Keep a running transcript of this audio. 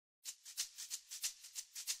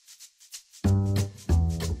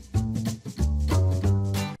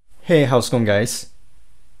Hey, how's it going, guys?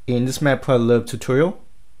 In this Matplotlib tutorial,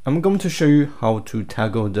 I'm going to show you how to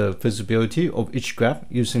toggle the visibility of each graph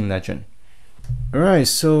using Legend. Alright,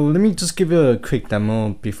 so let me just give you a quick demo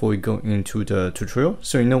before we go into the tutorial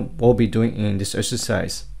so you know what we'll be doing in this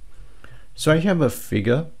exercise. So I have a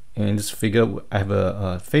figure, and in this figure I have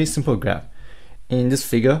a very simple graph. In this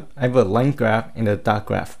figure, I have a line graph and a dot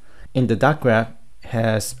graph. And the dot graph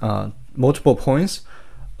has multiple points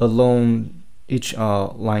along each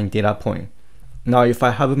line data point. Now if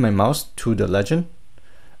I hover my mouse to the legend,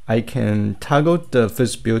 I can toggle the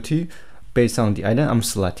visibility based on the item I'm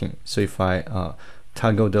selecting. So if I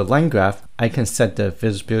toggle the line graph, I can set the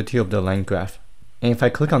visibility of the line graph. And if I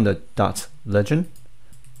click on the dot legend,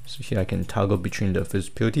 so here I can toggle between the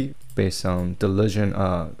visibility based on the legend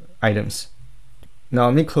items. Now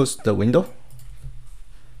let me close the window.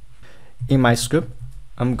 In my script,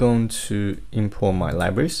 I'm going to import my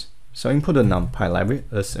libraries. So I import the NumPy library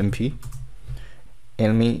as np,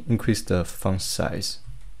 and let me increase the font size.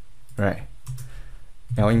 Right.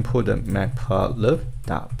 I'll import the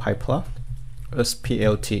matplotlib.pyplot as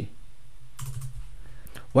plt.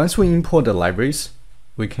 Once we import the libraries,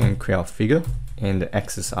 we can create a figure and the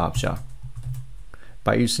axis object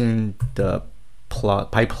by using the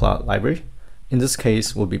pyplot library. In this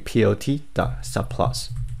case, will be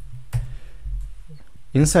plt.subplots.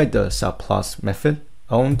 Inside the subplots method,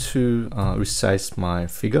 I want to resize my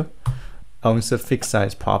figure. I want to fixed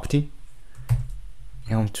size property.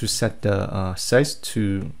 I want to set the size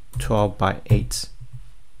to 12 by 8.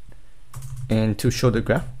 And to show the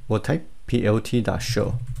graph, we'll type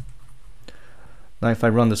plt.show. Now if I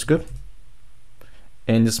run the script,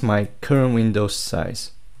 and this is my current window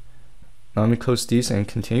size. Now let me close this and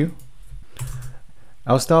continue.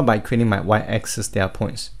 I'll start by creating my y-axis data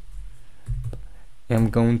points. I'm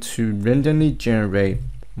going to randomly generate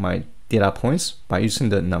my data points by using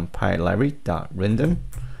the NumPy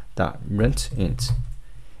library.random.randint.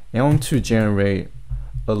 And I want to generate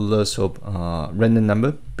a list of random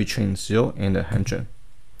number between 0 and 100.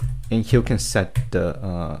 And here you can set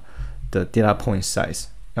the data point size.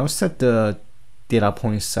 I'll set the data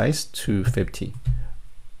point size to 50.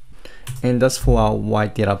 And that's for our y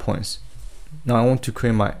data points. Now I want to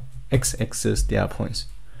create my x-axis data points.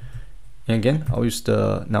 And again, I'll use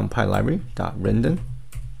the NumPy library.random.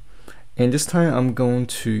 And this time I'm going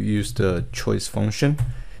to use the choice function.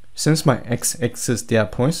 Since my x-axis data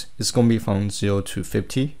points is going to be from 0 to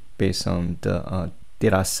 50 based on the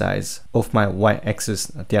data size of my y-axis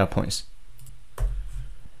data points.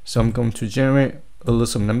 So I'm going to generate a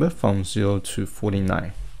list of number from 0 to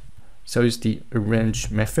 49. So use the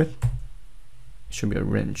arrange method. It should be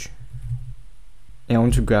arrange. And I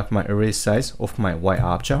want to graph my array size of my y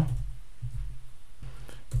object.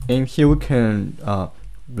 And here we can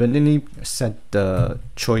randomly set the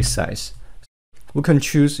choice size. We can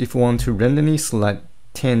choose if we want to randomly select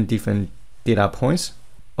 10 different data points,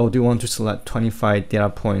 or do you want to select 25 data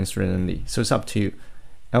points randomly. So it's up to you.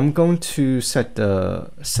 I'm going to set the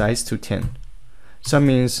size to 10. So that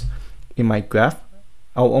means in my graph,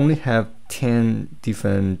 I'll only have 10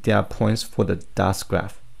 different data points for the dots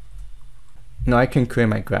graph. Now I can create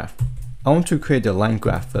my graph. I want to create the line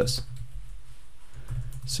graph first.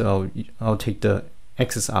 So I'll take the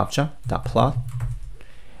axis object .plot.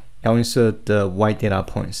 I'll insert the y data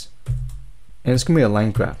points, and it's gonna be a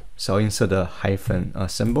line graph. So I'll insert the hyphen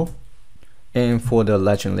symbol. And for the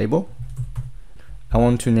legend label, I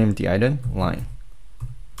want to name the item line.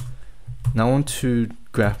 Now I want to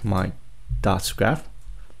graph my dots graph.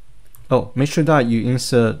 Oh, make sure that you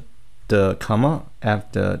insert the comma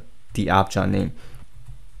after the object name.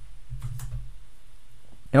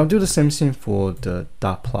 And I'll do the same thing for the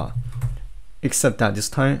dot plot, except that this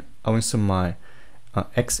time I'll insert my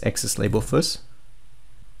x-axis label first,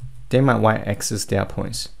 then my y-axis data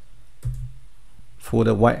points. For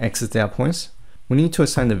the y-axis data points, we need to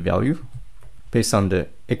assign the value based on the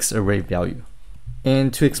x array value.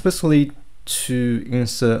 And to explicitly to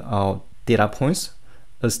insert our data points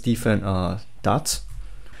as different dots,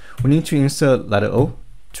 we need to insert letter O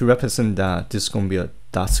to represent that this is going to be a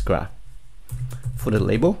dots graph. For the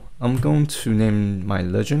label, I'm going to name my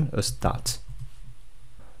legend as dot.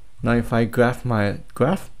 Now if I graph my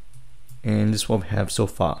graph, and this is what we have so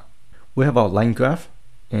far. We have our line graph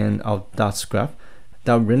and our dots graph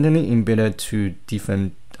that are randomly embedded to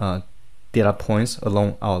different data points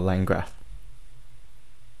along our line graph.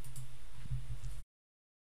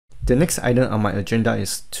 The next item on my agenda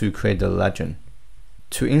is to create the legend.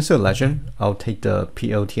 To insert legend, I'll take the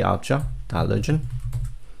plt object .legend.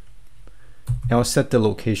 And I'll set the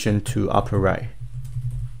location to upper right.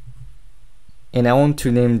 And I want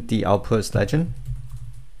to name the output as legend.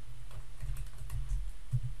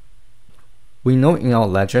 We know in our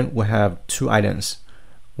legend we have two items.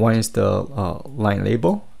 One is the line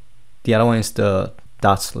label, the other one is the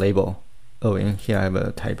dots label. Oh, and here I have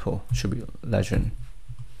a typo, should be legend.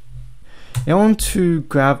 And I want to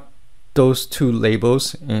grab those two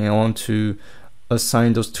labels and I want to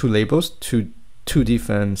assign those two labels to two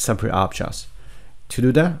different separate objects. To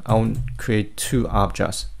do that, I'll create two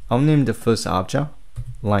objects. I'll name the first object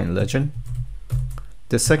line legend.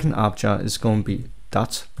 The second object is going to be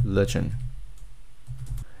dot legend.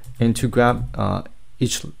 And to grab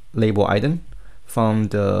each label item from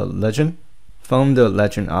the legend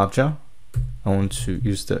object, I want to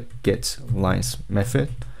use the get lines method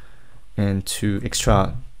and to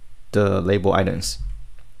extract the label items.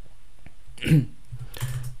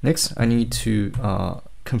 Next, I need to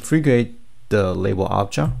configure the label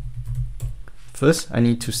object. First, I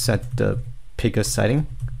need to set the picker setting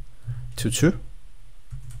to true.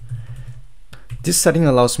 This setting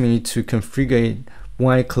allows me to configure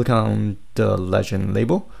when I click on the legend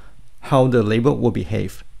label, how the label will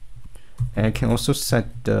behave. And I can also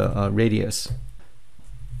set the radius.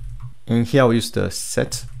 And here I'll use the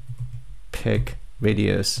set pick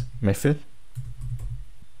radius method.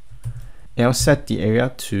 And I'll set the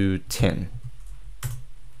area to 10.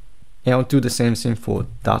 And I'll do the same thing for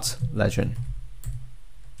dot legend.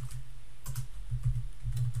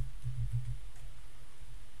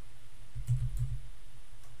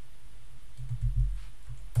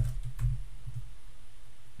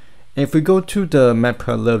 If we go to the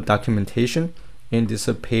Matplotlib documentation, and this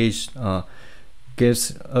page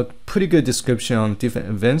gives a pretty good description on different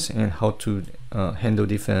events and how to handle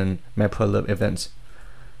different Matplotlib events.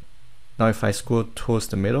 Now if I scroll towards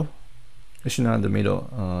the middle, actually not the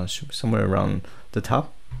middle, should be somewhere around the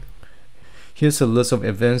top. Here's a list of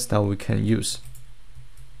events that we can use.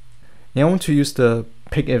 And I want to use the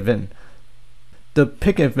pick event. The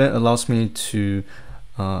pick event allows me to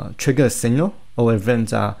trigger a signal or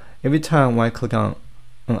event that every time when I click on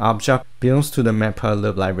an object belongs to the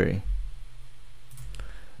Matplotlib library.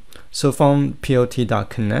 So from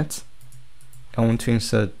plot.connect, I want to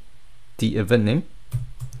insert the event name,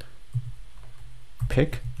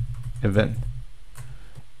 pick event,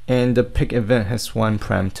 and the pick event has one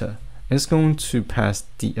parameter. It's going to pass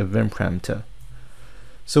the event parameter.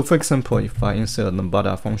 So for example, if I insert a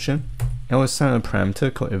lambda function, I will assign a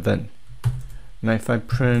parameter called event. Now if I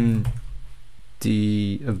print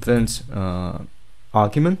the event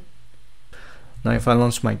argument, now if I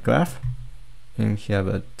launch my graph, and here I have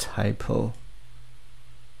a typo,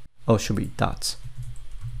 oh, should be dots.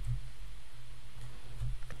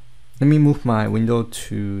 Let me move my window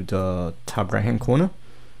to the top right hand corner.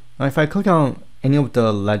 Now if I click on any of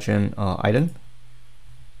the legend item,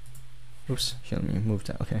 oops, here, let me move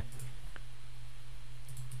that, okay.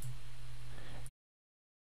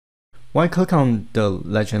 When I click on the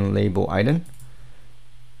legend label item,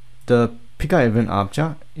 the picker event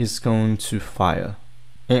object is going to fire.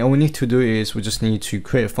 And all we need to do is we just need to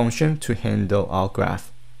create a function to handle our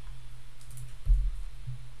graph.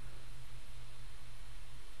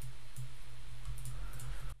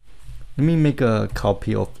 Let me make a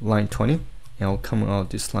copy of line 20 and I'll come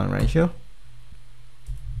out this line right here.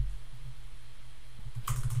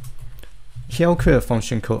 Here I'll create a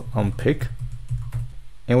function called onPick,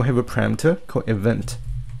 and we'll have a parameter called event.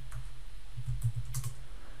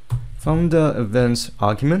 From the events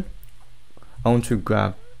argument, I want to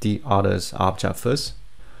grab the others object first.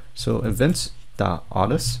 So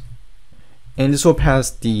events.others, and this will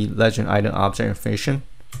pass the legend item object information.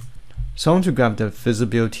 So I want to grab the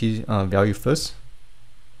visibility value first.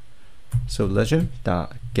 So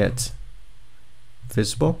legend.get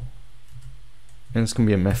visible, and it's going to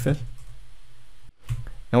be a method.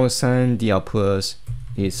 I will assign the output as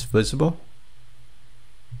is visible.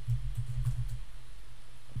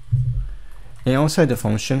 And outside the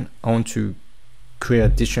function, I want to create a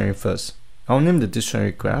dictionary first. I'll name the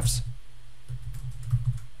dictionary graphs.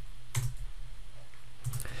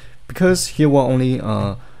 Because here we'll only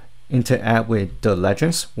interact with the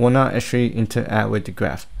legends, we'll not actually interact with the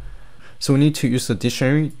graph. So we need to use the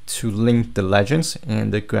dictionary to link the legends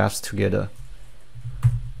and the graphs together.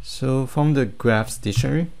 So from the graphs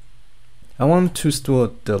dictionary, I want to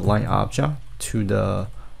store the line object to the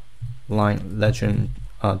line legend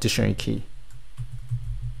dictionary key.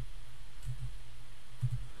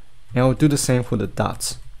 And I'll do the same for the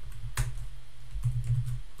dots.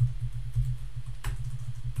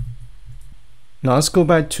 Now let's go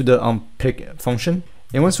back to the onPick function.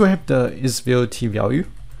 And once we have the isViewT value,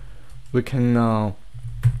 we can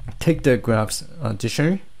take the graphs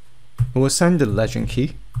dictionary, we'll assign the legend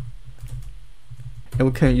key, and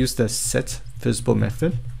we can use the set visible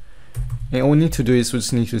method. And all we need to do is we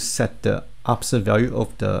just need to set the opposite value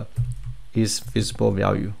of the is visible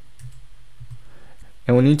value.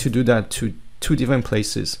 And we need to do that to two different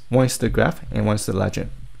places. One is the graph and one is the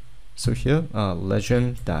legend. So here,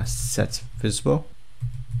 legend.setVisible,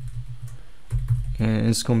 and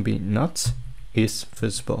it's going to be not is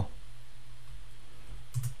visible.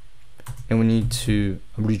 And we need to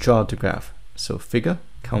redraw the graph. So figure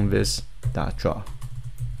canvas.draw,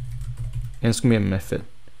 and it's going to be a method.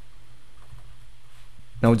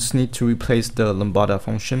 Now we just need to replace the lambda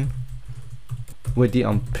function with the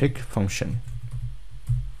unpick function.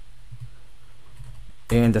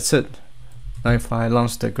 And that's it. Now if I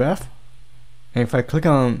launch the graph, and if I click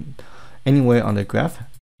on anywhere on the graph,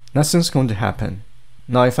 nothing's going to happen.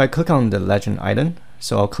 Now if I click on the legend item,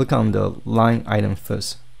 so I'll click on the line item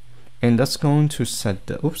first, and that's going to set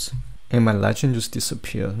the, oops, and my legend just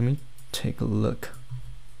disappeared. Let me take a look.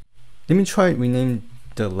 Let me try rename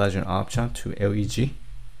the legend object to leg.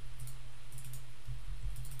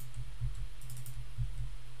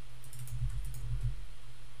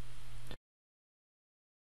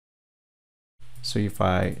 So if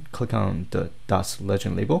I click on the dots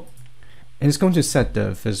legend label, and it's going to set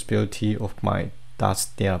the visibility of my dots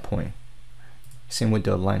data point. Same with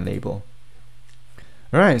the line label.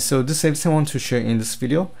 Alright, so this is everything I want to share in this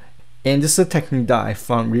video. And this is a technique that I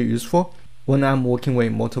found really useful when I'm working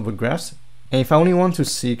with multiple graphs. And if I only want to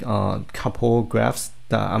see a couple graphs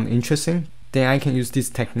that I'm interested in, then I can use this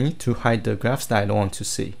technique to hide the graphs that I don't want to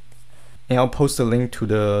see. And I'll post a link to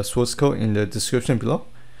the source code in the description below.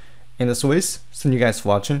 And as always, thank you guys for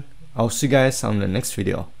watching. I'll see you guys on the next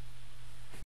video.